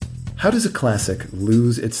How does a classic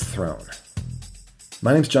lose its throne?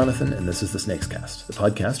 My name's Jonathan, and this is The Snakes Cast, the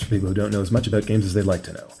podcast for people who don't know as much about games as they'd like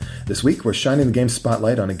to know. This week, we're shining the game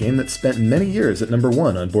spotlight on a game that spent many years at number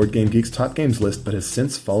 1 on Board Game Geek's top games list, but has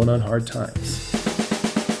since fallen on hard times.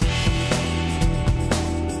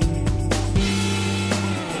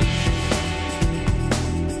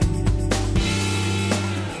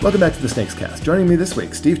 Welcome back to The Snakes Cast. Joining me this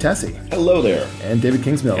week, Steve Tassi. Hello there. And David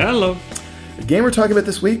Kingsmill. Hello. The game we're talking about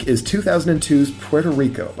this week is 2002's Puerto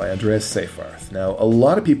Rico by Andreas Seyfarth. Now, a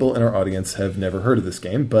lot of people in our audience have never heard of this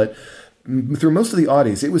game, but through most of the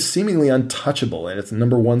oddies, it was seemingly untouchable in its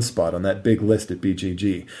number 1 spot on that big list at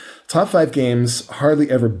BGG. Top 5 games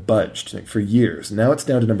hardly ever budged for years. Now it's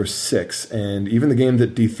down to number 6, and even the game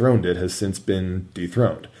that dethroned it has since been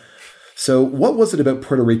dethroned. So what was it about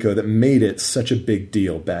Puerto Rico that made it such a big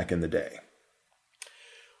deal back in the day?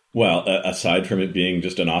 Well, aside from it being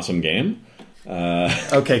just an awesome game...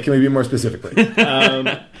 Okay, can we be more specifically?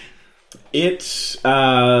 I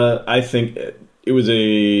think it was a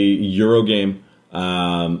Euro game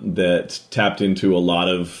that tapped into a lot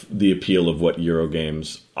of the appeal of what Euro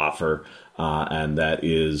games offer, and that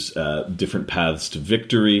is different paths to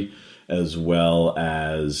victory, as well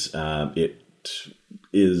as it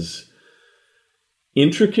is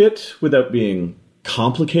intricate without being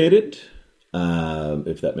complicated.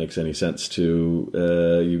 If that makes any sense to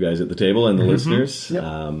you guys at the table and the listeners. Yep.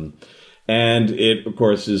 And it, of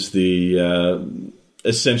course, is the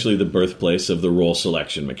essentially the birthplace of the role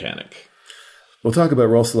selection mechanic. We'll talk about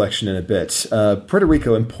role selection in a bit. Puerto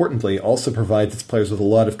Rico, importantly, also provides its players with a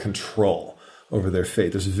lot of control over their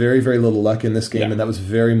fate. There's very, very little luck in this game, and that was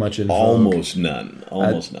very much in vogue. Almost none.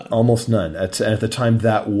 Almost none. At the time,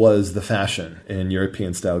 that was the fashion in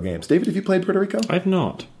European-style games. David, have you played Puerto Rico? I've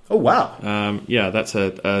not. Oh, wow. Yeah, that's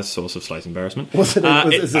a source of slight embarrassment. I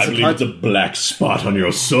believe it's a black spot on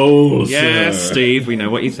your soul, Yes, sir. Steve, we know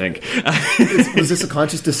what you think. Was this a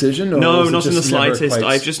conscious decision? Or no, was not in the slightest. Quite...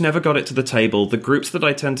 I've just never got it to the table. The groups that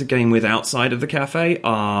I tend to game with outside of the cafe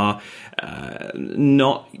are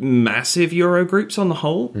not massive Euro groups on the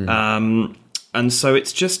whole. And so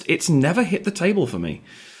it's never hit the table for me.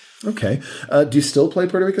 Okay. Do you still play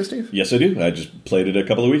Puerto Rico, Steve? Yes, I do. I just played it a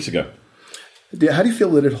couple of weeks ago. How do you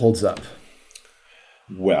feel that it holds up?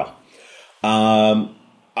 Well,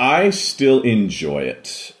 I still enjoy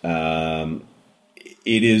it.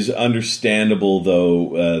 It is understandable,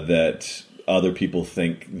 though, that other people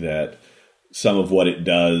think that some of what it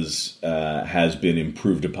does has been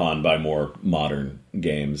improved upon by more modern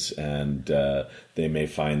games, and they may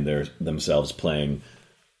find themselves playing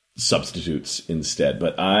substitutes instead.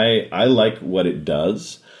 But I like what it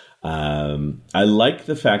does. I like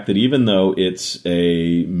the fact that even though it's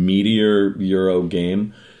a meatier Euro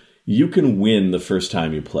game, you can win the first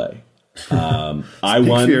time you play. I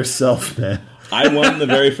won for yourself, man. I won the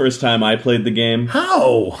very first time I played the game.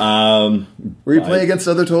 How? Were you playing against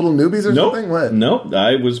other total newbies or something? What? No,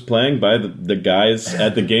 I was playing by the guys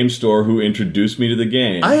at the game store who introduced me to the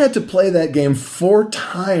game. I had to play that game 4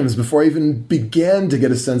 times before I even began to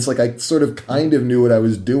get a sense like I sort of kind of knew what I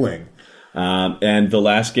was doing. And the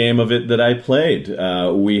last game of it that I played,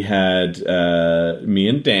 we had me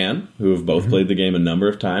and Dan, who have both played the game a number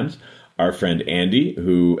of times, our friend Andy,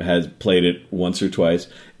 who has played it once or twice,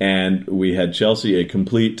 and we had Chelsea, a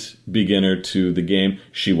complete beginner to the game.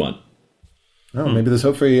 She won. Oh, maybe there's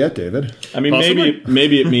hope for you yet, David. I mean,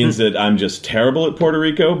 maybe it means that I'm just terrible at Puerto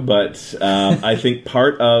Rico, but I think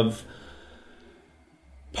part of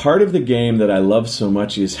the game that I love so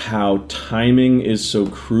much is how timing is so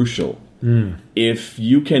crucial. If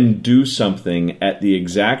you can do something at the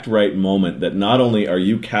exact right moment, that not only are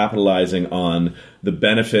you capitalizing on the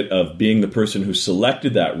benefit of being the person who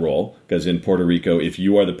selected that role, because in Puerto Rico, if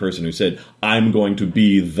you are the person who said, I'm going to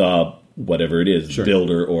be the whatever it is,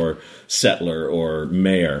 builder or settler or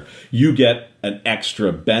mayor, you get an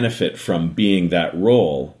extra benefit from being that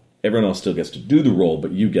role. Everyone else still gets to do the role,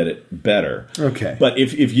 but you get it better. Okay. But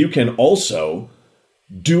if you can also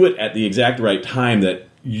do it at the exact right time that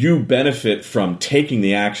you benefit from taking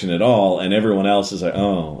the action at all, and everyone else is like,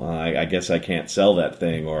 oh, I guess I can't sell that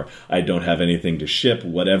thing, or I don't have anything to ship,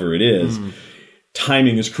 whatever it is.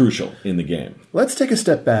 Timing is crucial in the game. Let's take a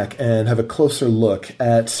step back and have a closer look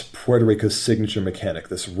at Puerto Rico's signature mechanic,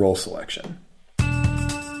 this role selection.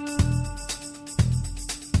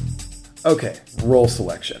 Okay, role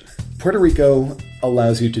selection. Puerto Rico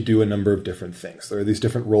allows you to do a number of different things. There are these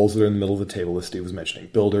different roles that are in the middle of the table, as Steve was mentioning.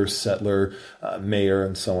 Builder, settler, mayor,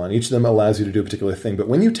 and so on. Each of them allows you to do a particular thing. But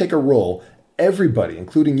when you take a role, everybody,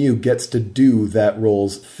 including you, gets to do that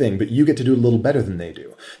role's thing, but you get to do it a little better than they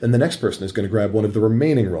do. Then the next person is going to grab one of the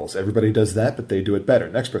remaining roles. Everybody does that, but they do it better.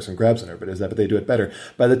 Next person grabs one, everybody does that, but they do it better.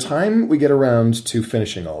 By the time we get around to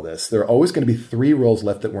finishing all this, there are always going to be 3 roles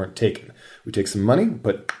left that weren't taken. We take some money,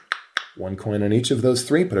 put 1 coin on each of those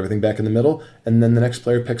 3, put everything back in the middle, and then the next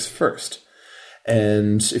player picks first.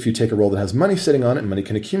 And if you take a role that has money sitting on it, and money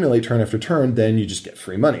can accumulate turn after turn, then you just get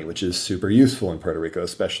free money, which is super useful in Puerto Rico,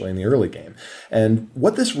 especially in the early game. And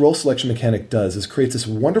what this role selection mechanic does is creates this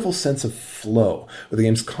wonderful sense of flow, where the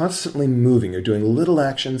game's constantly moving. You're doing little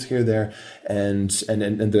actions here, there, and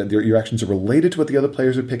your actions are related to what the other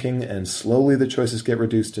players are picking, and slowly the choices get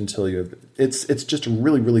reduced until you have... It's just a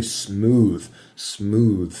really, really smooth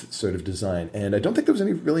sort of design. And I don't think there was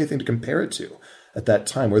really anything to compare it to at that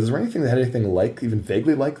time. Was there anything that had anything like, even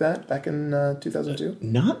vaguely like that back in 2002?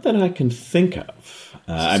 Not that I can think of.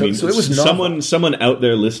 So it was someone out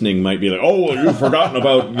there listening might be like, "Oh, you've forgotten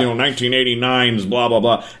about 1989's blah blah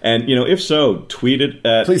blah." And if so, tweet it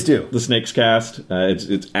at Please do. The Snakes Cast.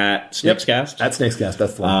 It's at Snakes Cast. At Snakes Cast,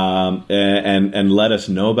 that's the one. And let us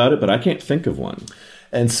know about it. But I can't think of one.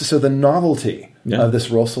 And so the novelty of this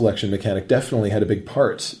role selection mechanic definitely had a big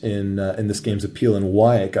part in this game's appeal and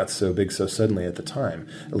why it got so big so suddenly at the time,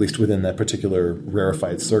 at least within that particular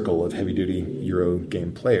rarefied circle of heavy-duty Euro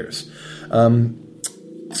game players.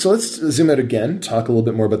 So let's zoom out again, talk a little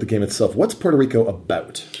bit more about the game itself. What's Puerto Rico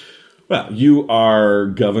about? Well, you are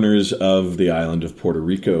governors of the island of Puerto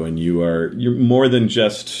Rico, and you're more than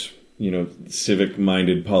just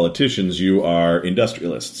civic-minded politicians. You are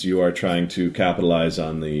industrialists. You are trying to capitalize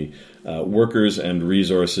on the workers and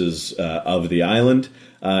resources of the island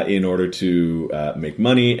in order to make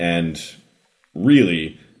money and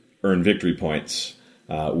really earn victory points,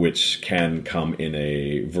 which can come in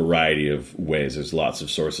a variety of ways. There's lots of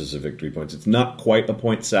sources of victory points. It's not quite a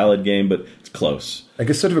point salad game, but it's close. I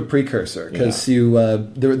guess sort of a precursor, because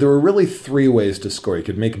there were really 3 ways to score. You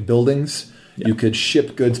could make buildings. Yeah. You could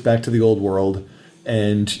ship goods back to the old world,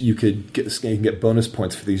 and you can get bonus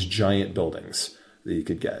points for these giant buildings that you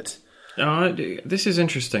could get. This is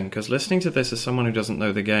interesting, because listening to this as someone who doesn't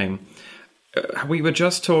know the game, we were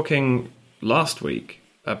just talking last week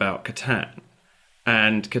about Catan.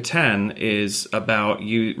 And Catan is about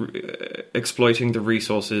you exploiting the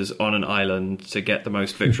resources on an island to get the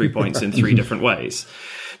most victory points in 3 different ways.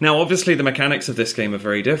 Now, obviously, the mechanics of this game are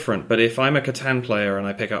very different, but if I'm a Catan player and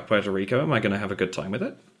I pick up Puerto Rico, am I going to have a good time with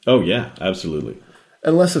it? Oh, yeah, absolutely.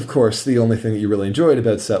 Unless, of course, the only thing that you really enjoyed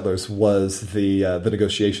about Settlers was the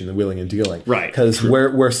negotiation, the wheeling and dealing. Right. Because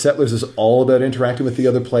where Settlers is all about interacting with the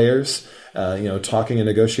other players, talking and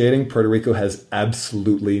negotiating, Puerto Rico has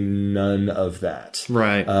absolutely none of that.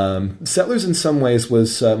 Right. Settlers, in some ways,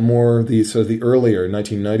 was more the earlier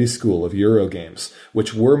 1990s school of Euro games,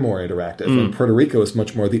 which were more interactive. And Puerto Rico is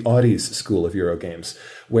much more the Aughties school of Euro games,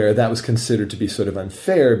 where that was considered to be sort of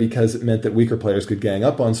unfair because it meant that weaker players could gang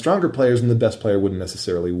up on stronger players and the best player wouldn't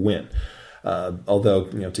necessarily win. Although,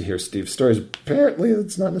 to hear Steve's stories, apparently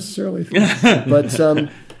it's not necessarily...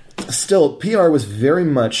 But still, PR was very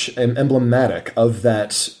much emblematic of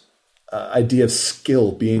that idea of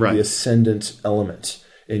skill being the ascendant element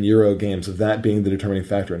in Euro games, of that being the determining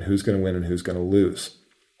factor in who's going to win and who's going to lose.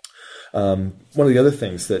 One of the other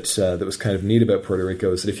things that was kind of neat about Puerto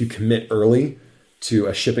Rico is that if you commit early to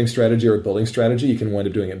a shipping strategy or a building strategy, you can wind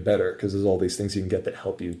up doing it better because there's all these things you can get that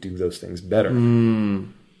help you do those things better.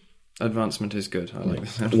 Advancement is good. I like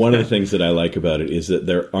that. One of the things that I like about it is that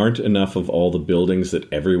there aren't enough of all the buildings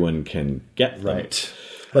that everyone can get them. Right.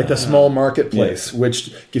 Like the small marketplace,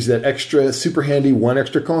 which gives you that extra, super handy 1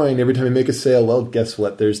 extra coin every time you make a sale. Well, guess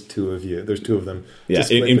what? There's 2 of you. There's 2 of them. Yeah.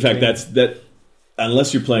 In fact, that.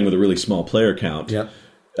 Unless you're playing with a really small player count,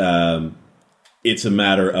 it's a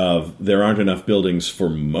matter of there aren't enough buildings for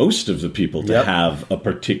most of the people to have a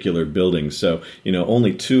particular building. So,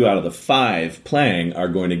 only 2 out of the 5 playing are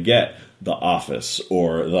going to get the office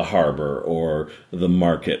or the harbor or the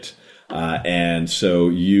market. And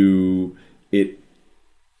so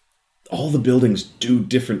all the buildings do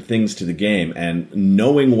different things to the game, and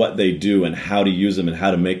knowing what they do and how to use them and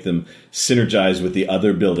how to make them synergize with the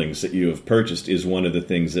other buildings that you have purchased is one of the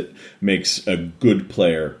things that makes a good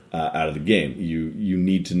player out of the game. You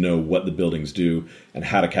need to know what the buildings do and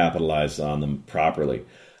how to capitalize on them properly.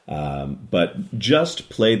 But just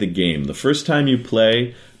play the game. The first time you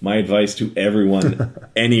play, my advice to everyone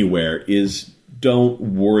anywhere is don't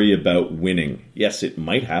worry about winning. Yes, it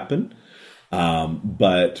might happen.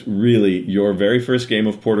 But really, your very first game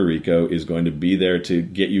of Puerto Rico is going to be there to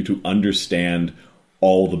get you to understand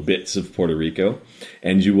all the bits of Puerto Rico.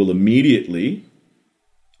 And you will immediately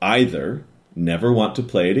either never want to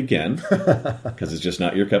play it again because it's just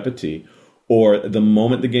not your cup of tea. Or the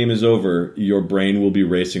moment the game is over, your brain will be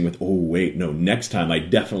racing with, oh, wait, no, next time I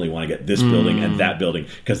definitely want to get this building and that building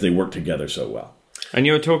because they work together so well. And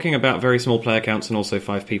you were talking about very small player counts and also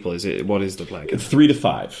 5 people. What is the player count? 3 to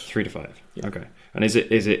 5. 3 to 5. Yeah. Okay. And is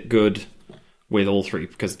it good with all 3?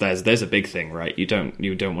 Because there's a big thing, right? You don't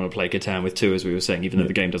want to play Catan with 2, as we were saying, even though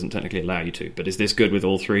the game doesn't technically allow you to. But is this good with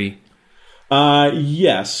all 3?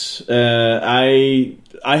 Yes. I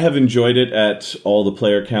have enjoyed it at all the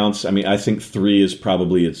player counts. I mean, I think 3 is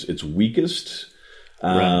probably its weakest.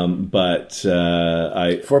 Right. But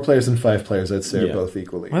 4 players and 5 players, I'd say, are both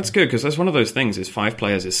equally. Well, that's good, because that's one of those things, is 5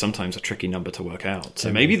 players is sometimes a tricky number to work out.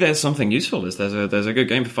 So maybe there's something useful, is there's a good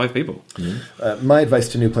game for 5 people. Mm-hmm. My advice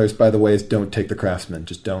to new players, by the way, is don't take the Craftsman.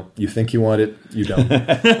 Just don't. You think you want it, you don't.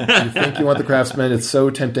 You think you want the Craftsman, it's so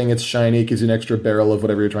tempting, it's shiny, gives you an extra barrel of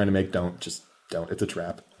whatever you're trying to make. Don't. Just don't. It's a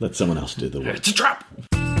trap. Let someone else do the work. It's a trap!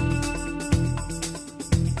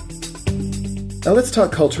 Now let's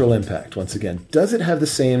talk cultural impact once again. Does it have the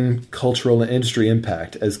same cultural and industry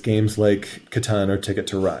impact as games like Catan or Ticket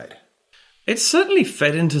to Ride? It's certainly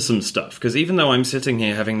fed into some stuff, because even though I'm sitting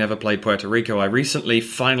here having never played Puerto Rico, I recently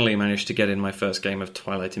finally managed to get in my first game of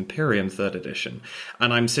Twilight Imperium 3rd edition.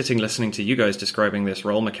 And I'm sitting listening to you guys describing this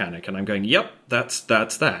roll mechanic, and I'm going, yep, that's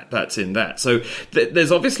in that. So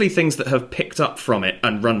there's obviously things that have picked up from it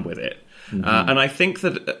and run with it. Mm-hmm. And I think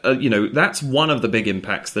that, that's one of the big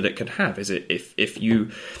impacts that it could have, is if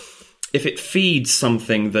it feeds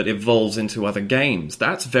something that evolves into other games.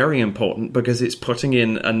 That's very important, because it's putting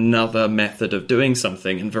in another method of doing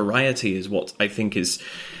something, and variety is what I think is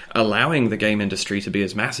allowing the game industry to be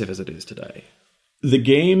as massive as it is today. The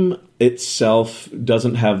game itself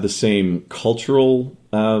doesn't have the same cultural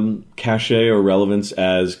cachet or relevance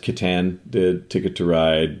as Catan did, Ticket to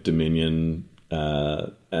Ride, Dominion,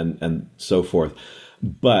 and so forth.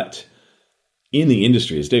 But in the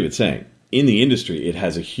industry, as David's saying, in the industry, it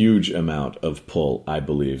has a huge amount of pull, I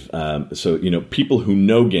believe. So, people who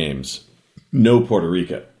know games know Puerto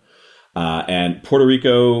Rico. And Puerto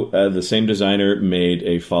Rico, the same designer, made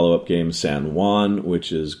a follow-up game, San Juan,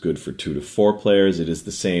 which is good for 2 to 4 players. It is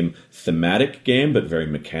the same thematic game, but very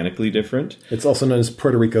mechanically different. It's also known as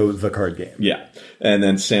Puerto Rico, the card game. Yeah. And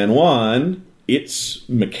then San Juan, its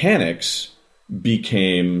mechanics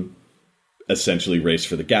became essentially Race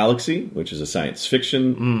for the Galaxy, which is a science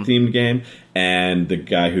fiction themed game. And the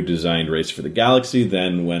guy who designed Race for the Galaxy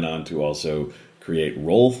then went on to also create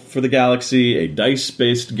Roll for the Galaxy, a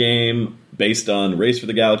dice-based game based on Race for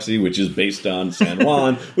the Galaxy, which is based on San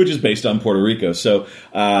Juan, which is based on Puerto Rico. So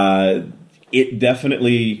it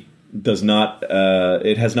definitely does not,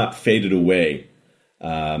 it has not faded away,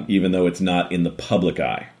 even though it's not in the public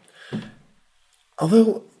eye.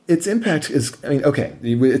 Although its impact is,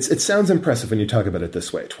 it sounds impressive when you talk about it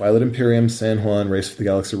this way. Twilight Imperium, San Juan, Race for the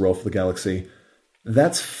Galaxy, Roll for the Galaxy.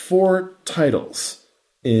 That's 4 titles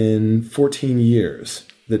in 14 years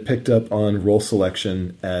that picked up on roll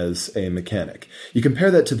selection as a mechanic. You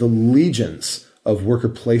compare that to the legions of worker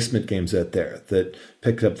placement games out there that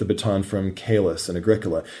picked up the baton from Caelus and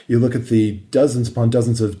Agricola. You look at the dozens upon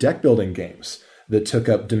dozens of deck building games that took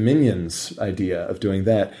up Dominion's idea of doing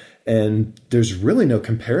that. And there's really no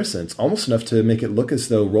comparison. It's almost enough to make it look as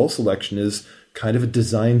though role selection is kind of a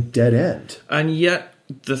design dead end. And yet,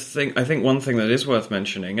 I think one thing that is worth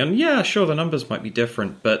mentioning, and yeah, sure, the numbers might be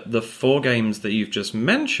different, but the 4 games that you've just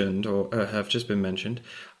mentioned, or have just been mentioned,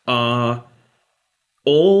 are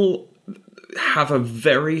all have a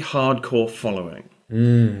very hardcore following.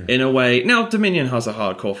 In a way. Now, Dominion has a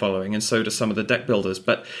hardcore following, and so do some of the deck builders.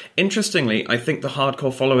 But interestingly, I think the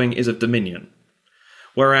hardcore following is of Dominion.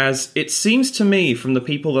 Whereas it seems to me, from the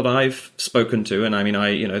people that I've spoken to, and I mean,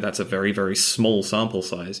 that's a very, very small sample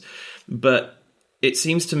size, but it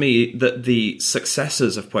seems to me that the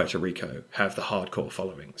successors of Puerto Rico have the hardcore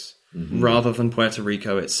followings, rather than Puerto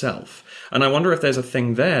Rico itself. And I wonder if there's a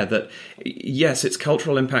thing there that, yes, its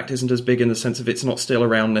cultural impact isn't as big in the sense of it's not still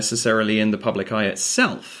around necessarily in the public eye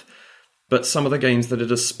itself, but some of the games that it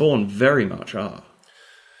has spawned very much are.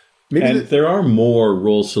 There are more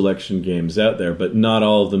role selection games out there, but not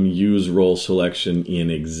all of them use role selection in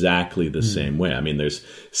exactly the same way. I mean, there's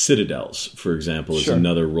Citadels, for example, is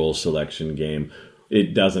another role selection game.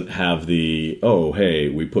 It doesn't have the,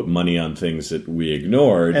 we put money on things that we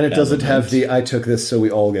ignored. And it doesn't have the, I took this so we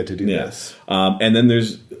all get to do this. And then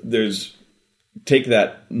there's take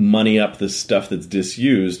that money up the stuff that's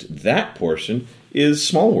disused, that portion is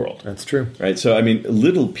Small World. That's true. Right? So, I mean,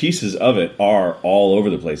 little pieces of it are all over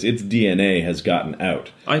the place. Its DNA has gotten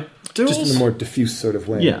out. Just in a more diffuse sort of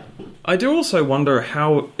way. Yeah. I do also wonder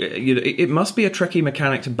how it must be a tricky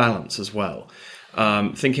mechanic to balance as well.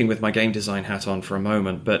 Thinking with my game design hat on for a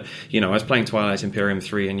moment, but I was playing Twilight Imperium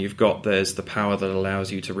 3, and there's the power that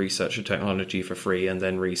allows you to research a technology for free and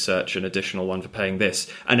then research an additional one for paying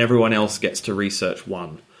this, and everyone else gets to research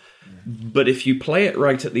one. But if you play it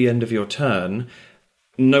right at the end of your turn,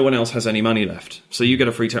 no one else has any money left. So you get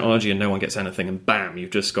a free technology and no one gets anything, and bam,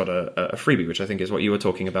 you've just got a freebie, which I think is what you were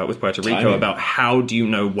talking about with Puerto Rico, about how do you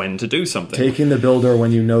know when to do something. Taking the builder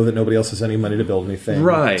when you know that nobody else has any money to build anything.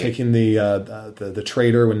 Right. Taking the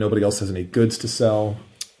trader when nobody else has any goods to sell.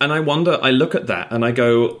 And I look at that and I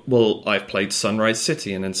go, well, I've played Sunrise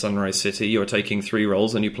City, and in Sunrise City you're taking 3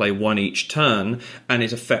 rolls and you play 1 each turn, and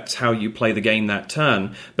it affects how you play the game that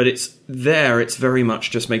turn. But it's very much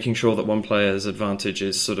just making sure that one player's advantage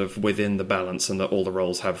is sort of within the balance, and that all the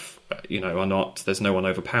rolls have, are not, there's no one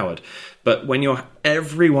overpowered. But when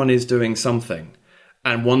everyone is doing something,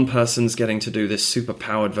 and one person's getting to do this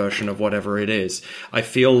super-powered version of whatever it is, I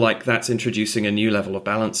feel like that's introducing a new level of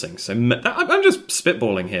balancing. So I'm just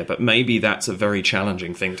spitballing here, but maybe that's a very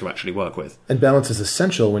challenging thing to actually work with. And balance is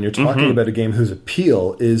essential when you're talking about a game whose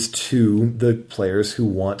appeal is to the players who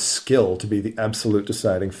want skill to be the absolute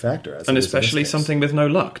deciding factor. And especially something with no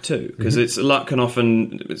luck, too, because luck can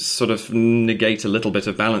often sort of negate a little bit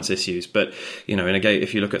of balance issues. But, in a game,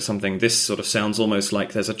 if you look at something, this sort of sounds almost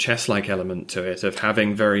like there's a chess-like element to it, of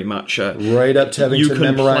having very much right up to having to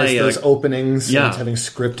memorize those openings and having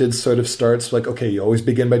scripted sort of starts, like, okay, you always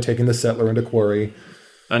begin by taking the settler into quarry,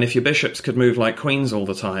 and if your bishops could move like queens all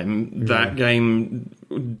the time, that game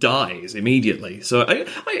dies immediately. So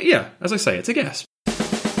as I say, it's a guess.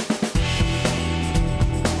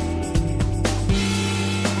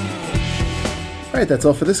 All right, that's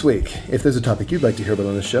all for this week. If there's a topic you'd like to hear about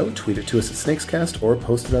on the show, tweet it to us at Snakescast or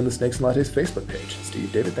post it on the Snakes and Lattes Facebook page.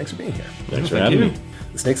 Steve, David, thanks for being here. Thanks for having me.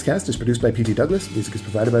 The Snakescast is produced by P.T. Douglas. Music is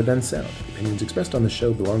provided by Ben Sound. The opinions expressed on the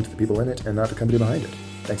show belong to the people in it and not the company behind it.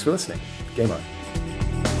 Thanks for listening. Game on.